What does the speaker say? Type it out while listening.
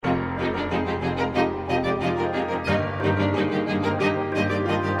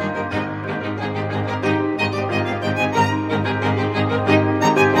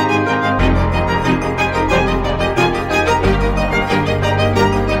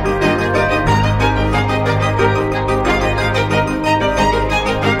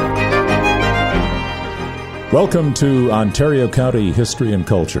Welcome to Ontario County History and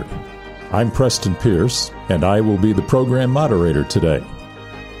Culture. I'm Preston Pierce, and I will be the program moderator today.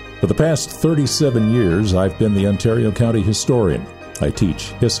 For the past 37 years, I've been the Ontario County historian. I teach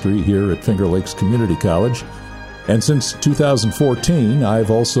history here at Finger Lakes Community College, and since 2014, I've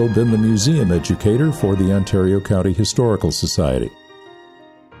also been the museum educator for the Ontario County Historical Society.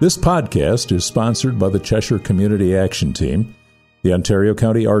 This podcast is sponsored by the Cheshire Community Action Team, the Ontario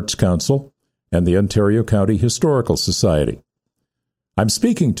County Arts Council, and the Ontario County Historical Society. I'm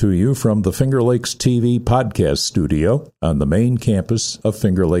speaking to you from the Finger Lakes TV podcast studio on the main campus of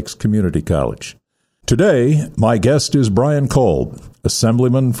Finger Lakes Community College. Today, my guest is Brian Kolb,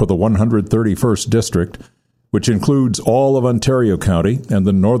 Assemblyman for the 131st District, which includes all of Ontario County and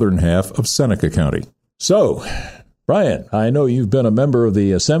the northern half of Seneca County. So, Brian, I know you've been a member of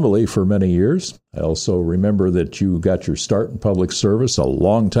the Assembly for many years. I also remember that you got your start in public service a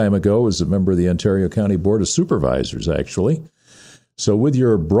long time ago as a member of the Ontario County Board of Supervisors, actually. So with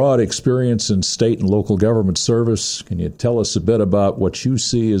your broad experience in state and local government service, can you tell us a bit about what you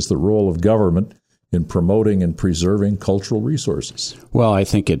see as the role of government in promoting and preserving cultural resources? Well, I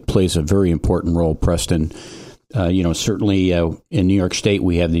think it plays a very important role, Preston. Certainly in New York State,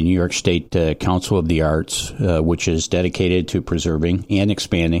 we have the New York State Council of the Arts, which is dedicated to preserving and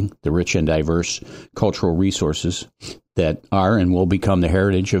expanding the rich and diverse cultural resources that are and will become the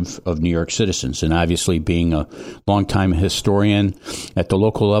heritage of New York citizens. And obviously, being a longtime historian at the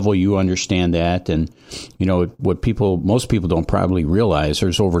local level, you understand that. And, what most people don't probably realize,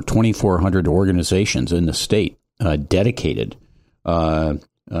 there's over 2,400 organizations in the state dedicated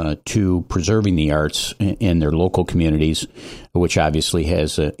to preserving the arts in their local communities, which obviously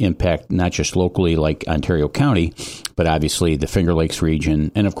has an impact not just locally like Ontario County, but obviously the Finger Lakes region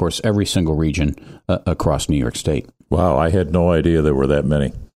and, of course, every single region across New York State. Wow, I had no idea there were that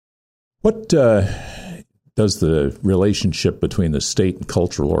many. What does the relationship between the state and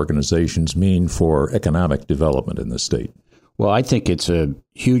cultural organizations mean for economic development in the state? Well, I think it's a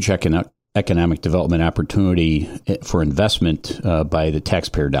huge economic development opportunity for investment by the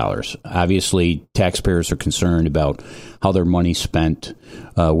taxpayer dollars. Obviously, taxpayers are concerned about how their money's spent,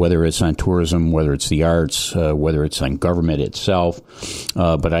 whether it's on tourism, whether it's the arts, whether it's on government itself.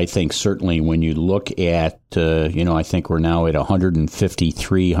 But I think certainly when you look at, I think we're now at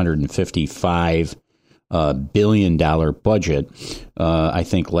 $155 billion budget. I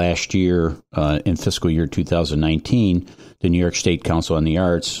think last year, in fiscal year 2019, the New York State Council on the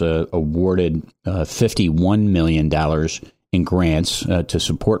Arts awarded $51 million in grants to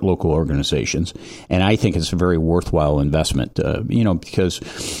support local organizations. And I think it's a very worthwhile investment, because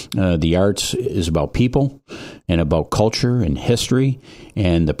the arts is about people and about culture and history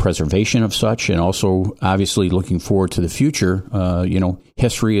and the preservation of such. And also, obviously, looking forward to the future,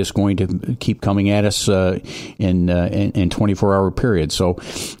 history is going to keep coming at us in 24-hour periods. So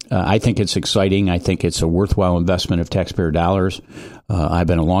I think it's exciting. I think it's a worthwhile investment of taxpayer dollars. I've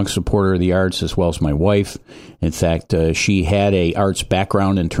been a long supporter of the arts, as well as my wife. In fact, she had a arts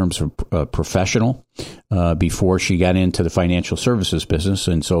background in terms of professional before she got into the financial services business,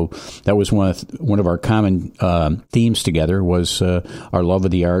 and so that was one of our common themes together was our love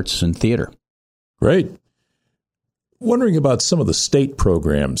of the arts and theater. Great. Wondering about some of the state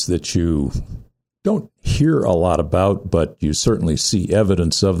programs that you don't hear a lot about, but you certainly see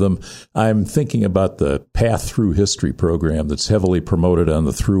evidence of them. I'm thinking about the Path Through History program that's heavily promoted on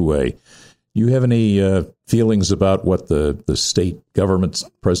the Thruway. You have any feelings about what the state government's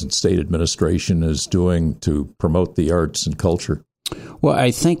present state administration is doing to promote the arts and culture? Well, I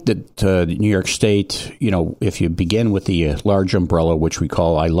think that New York State, if you begin with the large umbrella, which we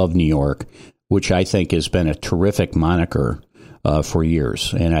call I Love New York, which I think has been a terrific moniker for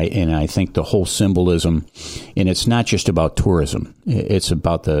years. And I think the whole symbolism, and it's not just about tourism, it's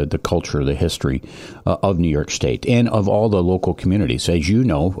about the culture, the history of New York State and of all the local communities. As you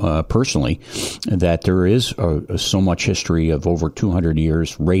know, personally, that there is so much history of over 200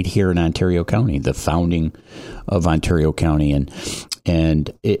 years right here in Ontario County, the founding of Ontario County.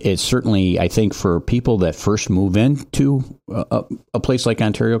 And it's certainly, I think, for people that first move into a place like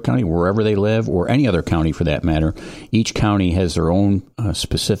Ontario County, wherever they live, or any other county for that matter, each county has their own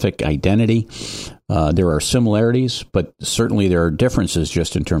specific identity. There are similarities, but certainly there are differences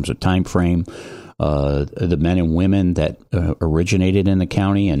just in terms of time frame. The men and women that originated in the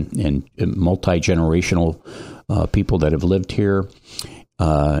county and multi-generational people that have lived here.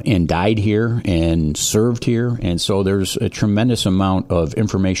 And died here and served here. And so there's a tremendous amount of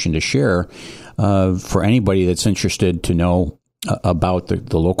information to share for anybody that's interested to know about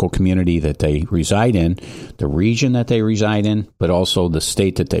the local community that they reside in, the region that they reside in, but also the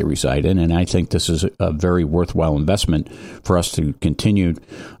state that they reside in. And I think this is a very worthwhile investment for us to continue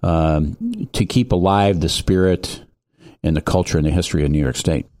to keep alive the spirit and the culture and the history of New York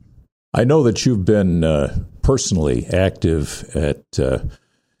State. I know that you've been personally active at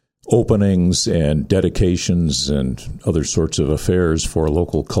openings and dedications and other sorts of affairs for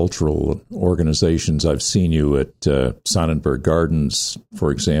local cultural organizations. I've seen you at Sonnenberg Gardens,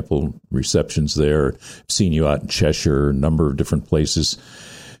 for example, receptions there. I've seen you out in Cheshire, a number of different places.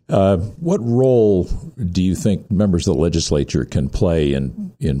 What role do you think members of the legislature can play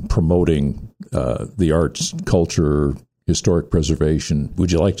in promoting the arts, culture, historic preservation?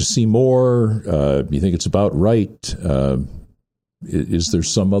 Would you like to see more? Do you think it's about right? Is there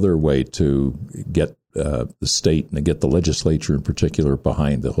some other way to get the state and to get the legislature in particular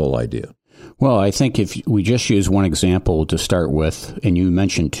behind the whole idea? Well, I think if we just use one example to start with, and you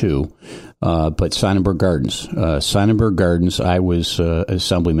mentioned two, but Sonnenberg Gardens. Sonnenberg Gardens, I was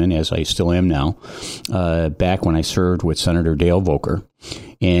assemblyman, as I still am now, back when I served with Senator Dale Volker.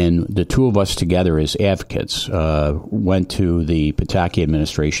 And the two of us together as advocates went to the Pataki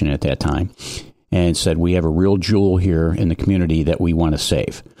administration at that time and said, we have a real jewel here in the community that we want to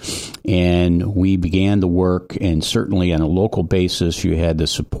save. And we began the work, and certainly on a local basis, you had the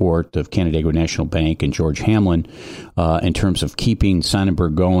support of Canandaigua National Bank and George Hamlin in terms of keeping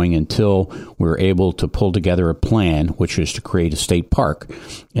Sonnenberg going until we were able to pull together a plan, which is to create a state park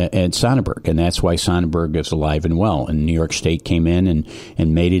at Sonnenberg. And that's why Sonnenberg is alive and well. And New York State came in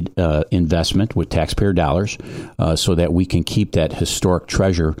and made an investment with taxpayer dollars so that we can keep that historic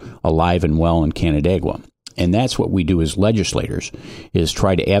treasure alive and well in Canandaigua. And that's what we do as legislators, is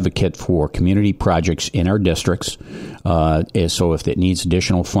try to advocate for community projects in our districts. So if it needs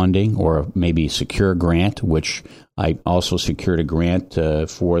additional funding or maybe secure a grant, which I also secured a grant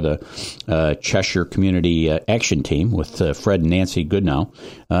for the Cheshire Community Action Team with Fred and Nancy Goodnow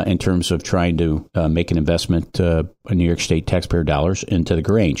in terms of trying to make an investment of New York State taxpayer dollars into the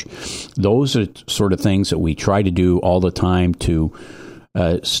Grange. Those are sort of things that we try to do all the time to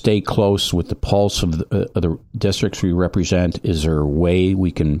stay close with the pulse of the districts we represent. Is there a way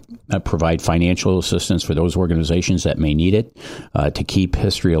we can provide financial assistance for those organizations that may need it to keep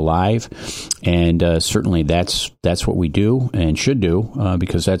history alive? And certainly that's what we do and should do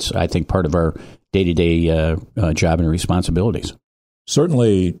because that's, I think, part of our day-to-day job and responsibilities.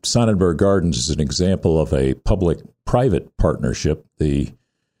 Certainly, Sonnenberg Gardens is an example of a public-private partnership. The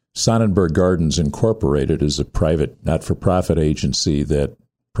Sonnenberg Gardens Incorporated is a private, not-for-profit agency that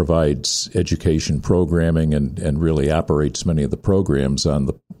provides education programming and really operates many of the programs on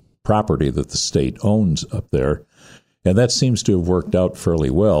the property that the state owns up there. And that seems to have worked out fairly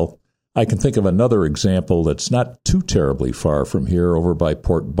well. I can think of another example that's not too terribly far from here, over by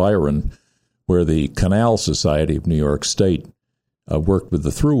Port Byron, where the Canal Society of New York State worked with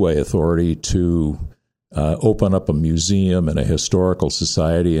the Thruway Authority to open up a museum and a historical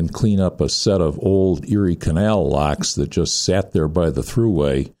society and clean up a set of old Erie Canal locks that just sat there by the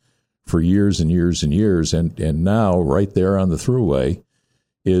Thruway for years and years and years. And now, right there on the Thruway,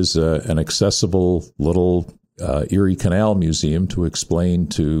 is an accessible little Erie Canal museum to explain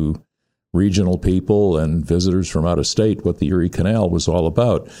to regional people and visitors from out of state what the Erie Canal was all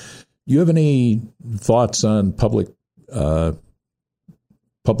about. Do you have any thoughts on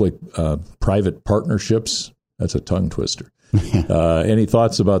public-private partnerships? That's a tongue twister. Any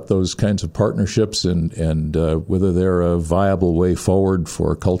thoughts about those kinds of partnerships and whether they're a viable way forward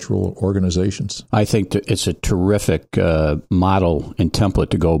for cultural organizations? I think it's a terrific model and template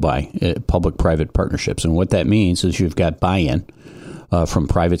to go by, public-private partnerships. And what that means is you've got buy-in from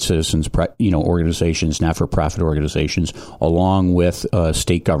private citizens, organizations, not-for-profit organizations, along with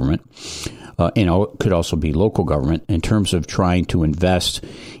state government. It could also be local government in terms of trying to invest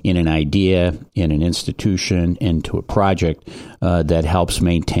in an idea, in an institution, into a project that helps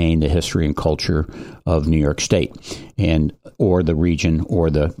maintain the history and culture of New York State or the region or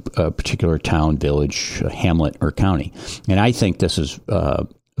the particular town, village, hamlet, or county. And I think this is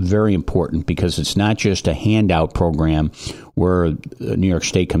very important because it's not just a handout program where New York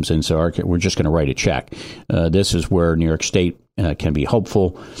State comes in and says, okay, we're just going to write a check. This is where New York State can be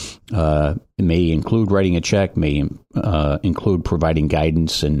hopeful It may include writing a check, may include providing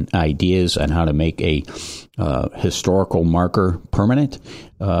guidance and ideas on how to make a historical marker permanent,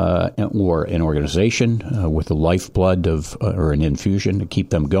 or an organization with the lifeblood of or an infusion to keep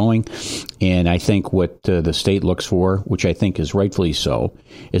them going. And I think what the state looks for, which I think is rightfully so,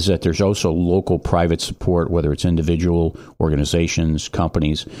 is that there's also local private support, whether it's individual organizations,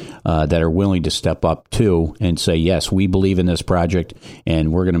 companies that are willing to step up too and say, yes, we believe in this project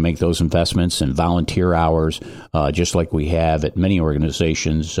and we're going to make those investments and volunteer hours, just like we have at many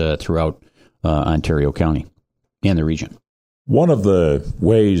organizations throughout Ontario County and the region. One of the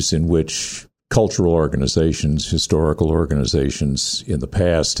ways in which cultural organizations, historical organizations in the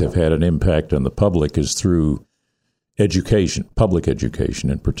past have had an impact on the public is through education, public education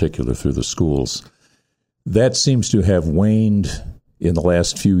in particular, through the schools. That seems to have waned in the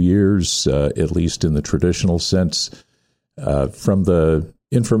last few years, at least in the traditional sense. From the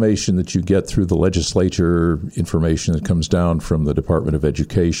information that you get through the legislature, information that comes down from the Department of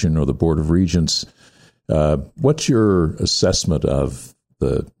Education or the Board of Regents, what's your assessment of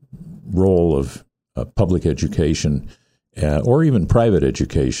the role of public education or even private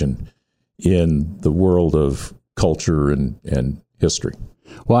education in the world of culture and history?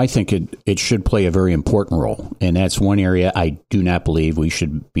 Well, I think it should play a very important role, and that's one area I do not believe we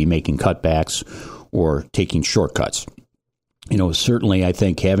should be making cutbacks or taking shortcuts. Certainly I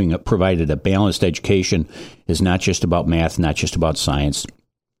think having provided a balanced education is not just about math, not just about science.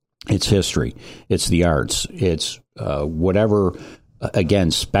 It's history. It's the arts. It's whatever,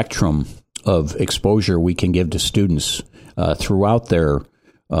 again, spectrum of exposure we can give to students throughout their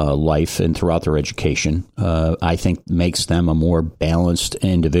life and throughout their education, I think makes them a more balanced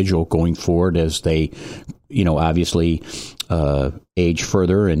individual going forward as they, obviously age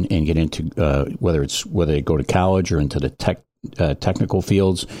further and get into whether they go to college or into the technical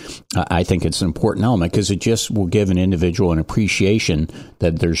fields. I think it's an important element because it just will give an individual an appreciation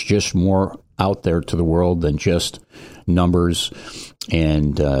that there's just more out there to the world than just numbers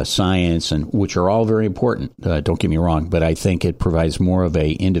and science, and which are all very important. Don't get me wrong, but I think it provides more of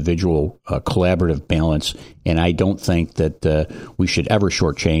a individual collaborative balance, and I don't think that we should ever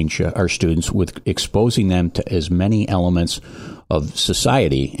shortchange our students with exposing them to as many elements of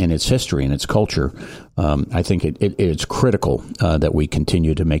society and its history and its culture. I think it's critical that we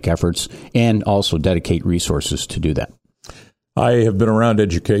continue to make efforts and also dedicate resources to do that. I have been around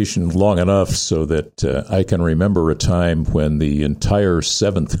education long enough so that I can remember a time when the entire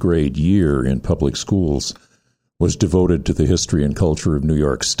seventh grade year in public schools was devoted to the history and culture of New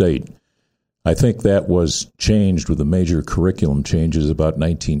York State. I think that was changed with the major curriculum changes about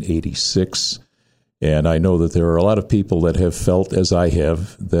 1986. And I know that there are a lot of people that have felt, as I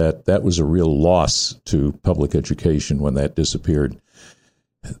have, that that was a real loss to public education when that disappeared.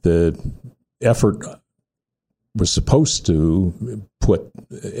 The effort was supposed to put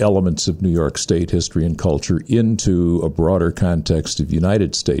elements of New York State history and culture into a broader context of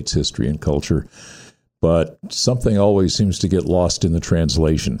United States history and culture, but something always seems to get lost in the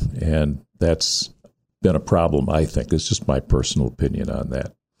translation, and that's been a problem, I think. It's just my personal opinion on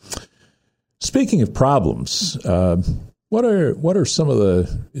that. Speaking of problems, what are some of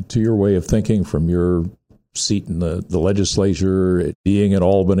the, to your way of thinking from your seat in the legislature, being in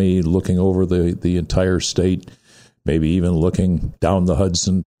Albany, looking over the entire state, maybe even looking down the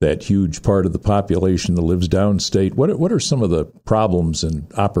Hudson, that huge part of the population that lives downstate, what are some of the problems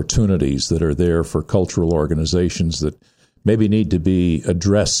and opportunities that are there for cultural organizations that maybe need to be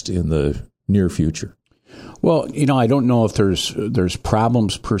addressed in the near future? Well, I don't know if there's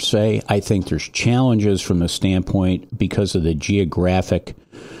problems per se. I think there's challenges from the standpoint because of the geographic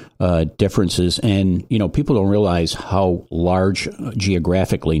differences. And, people don't realize how large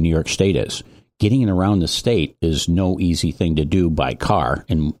geographically New York State is. Getting around the state is no easy thing to do by car.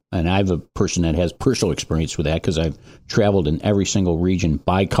 And I'm a person that has personal experience with that because I've traveled in every single region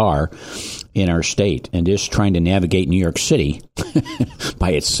by car in our state. And just trying to navigate New York City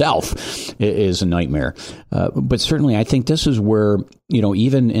by itself is a nightmare. But certainly I think this is where,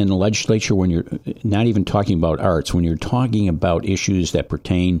 even in the legislature, when you're not even talking about arts, when you're talking about issues that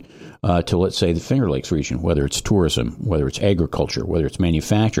pertain to, let's say, the Finger Lakes region, whether it's tourism, whether it's agriculture, whether it's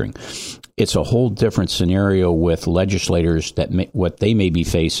manufacturing, it's a whole different scenario with legislators that what they may be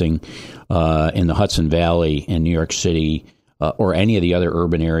facing in the Hudson Valley, in New York City, or any of the other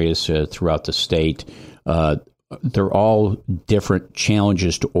urban areas throughout the state. They're all different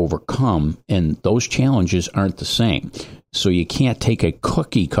challenges to overcome, and those challenges aren't the same. So you can't take a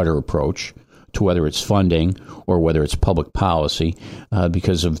cookie-cutter approach to whether it's funding or whether it's public policy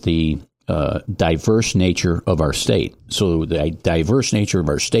because of the diverse nature of our state. So the diverse nature of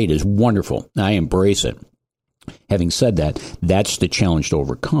our state is wonderful. I embrace it. Having said that, that's the challenge to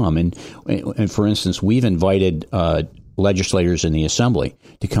overcome. And for instance, we've invited legislators in the Assembly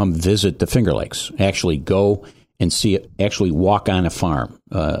to come visit the Finger Lakes, actually go and actually walk on a farm,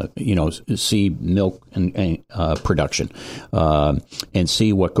 see milk and production, and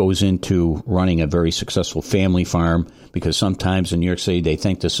see what goes into running a very successful family farm. Because sometimes in New York City, they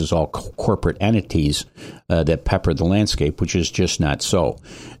think this is all corporate entities that pepper the landscape, which is just not so.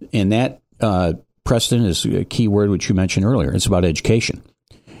 And that, Preston, is a key word which you mentioned earlier. It's about education.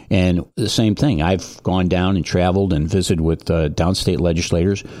 And the same thing, I've gone down and traveled and visited with downstate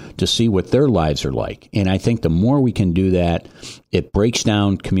legislators to see what their lives are like. And I think the more we can do that, it breaks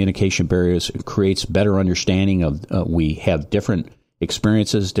down communication barriers, it creates better understanding of we have different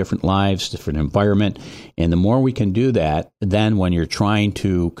experiences, different lives, different environment. And the more we can do that, then when you're trying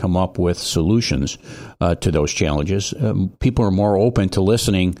to come up with solutions to those challenges, people are more open to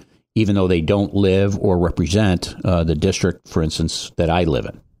listening, even though they don't live or represent the district, for instance, that I live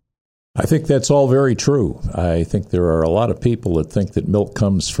in. I think that's all very true. I think there are a lot of people that think that milk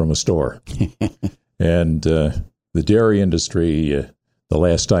comes from a store. And the dairy industry, the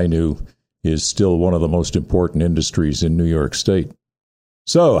last I knew, is still one of the most important industries in New York State.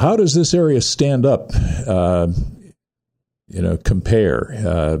 So how does this area stand up,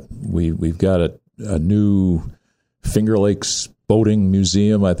 compare? We've got a new Finger Lakes Boating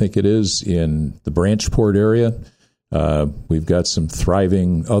Museum, I think it is, in the Branchport area. We've got some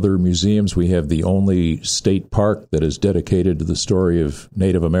thriving other museums. We have the only state park that is dedicated to the story of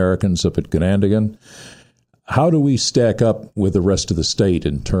Native Americans up at Ganondagan. How do we stack up with the rest of the state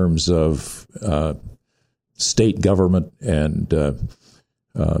in terms of state government and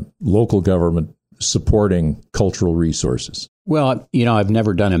local government supporting cultural resources? Well, I've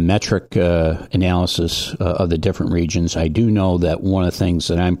never done a metric analysis of the different regions. I do know that one of the things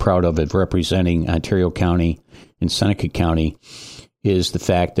that I'm proud of representing Ontario County and Seneca County is the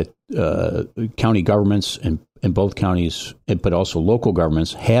fact that county governments in both counties, but also local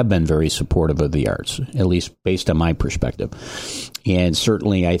governments, have been very supportive of the arts, at least based on my perspective. And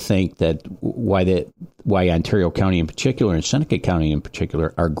certainly I think that why Ontario County in particular and Seneca County in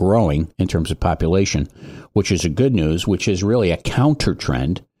particular are growing in terms of population, which is a good news, which is really a counter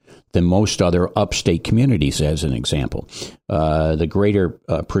trend than most other upstate communities, as an example. The greater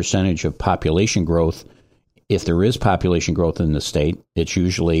percentage of population growth, if there is population growth in the state, it's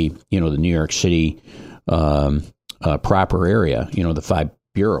usually, the New York City proper area, the 5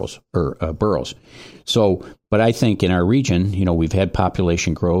 boroughs. So, but I think in our region, we've had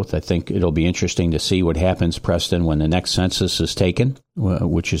population growth. I think it'll be interesting to see what happens, Preston, when the next census is taken,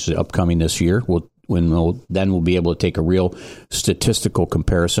 which is upcoming this year. Then we'll be able to take a real statistical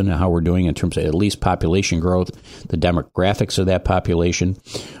comparison of how we're doing in terms of at least population growth, the demographics of that population.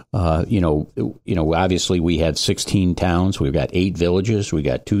 Obviously we have 16 towns, we've got 8 villages, we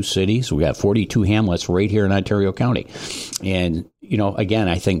got 2 cities, we got 42 hamlets right here in Ontario County. And, again,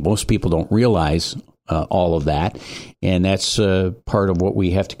 I think most people don't realize all of that. And that's part of what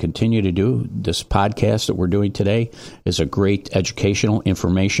we have to continue to do. This podcast that we're doing today is a great educational,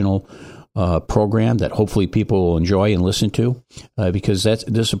 informational program that hopefully people will enjoy and listen to, because this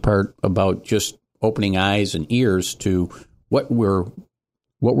is a part about just opening eyes and ears to what we're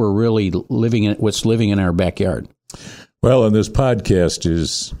really living in, what's living in our backyard. Well, and this podcast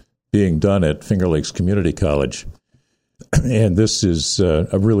is being done at Finger Lakes Community College, and this is a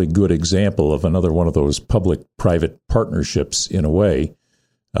really good example of another one of those public-private partnerships in a way.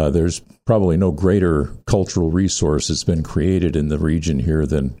 There's probably no greater cultural resource that's been created in the region here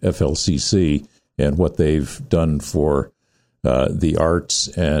than FLCC and what they've done for the arts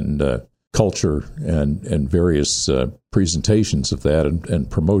and culture and various presentations of that and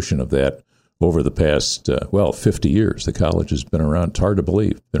promotion of that over the past, 50 years. The college has been around, it's hard to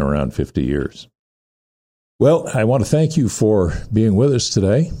believe, been around 50 years. Well, I want to thank you for being with us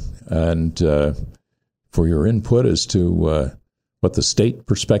today and for your input as to what the state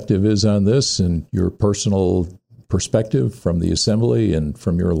perspective is on this and your personal perspective from the Assembly and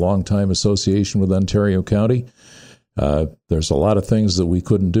from your longtime association with Ontario County. There's a lot of things that we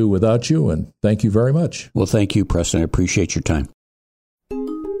couldn't do without you, and thank you very much. Well, thank you, Preston. I appreciate your time.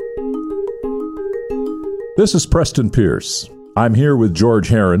 This is Preston Pierce. I'm here with George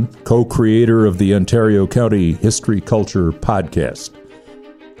Herron, co-creator of the Ontario County History Culture podcast.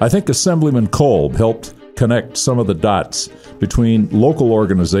 I think Assemblyman Kolb helped connect some of the dots between local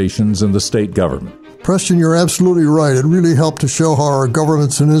organizations and the state government. Preston, you're absolutely right. It really helped to show how our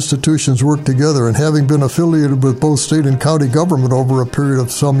governments and institutions work together. And having been affiliated with both state and county government over a period of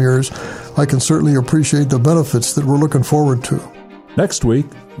some years, I can certainly appreciate the benefits that we're looking forward to. Next week,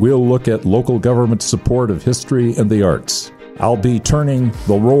 we'll look at local government support of history and the arts. I'll be turning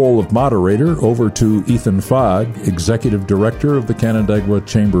the role of moderator over to Ethan Fogg, Executive Director of the Canandaigua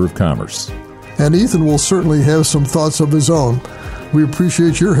Chamber of Commerce. And Ethan will certainly have some thoughts of his own. We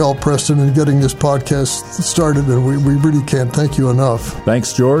appreciate your help, Preston, in getting this podcast started, and we really can't thank you enough.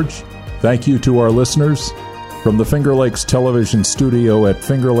 Thanks, George. Thank you to our listeners. From the Finger Lakes Television Studio at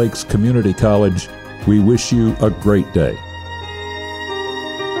Finger Lakes Community College, we wish you a great day.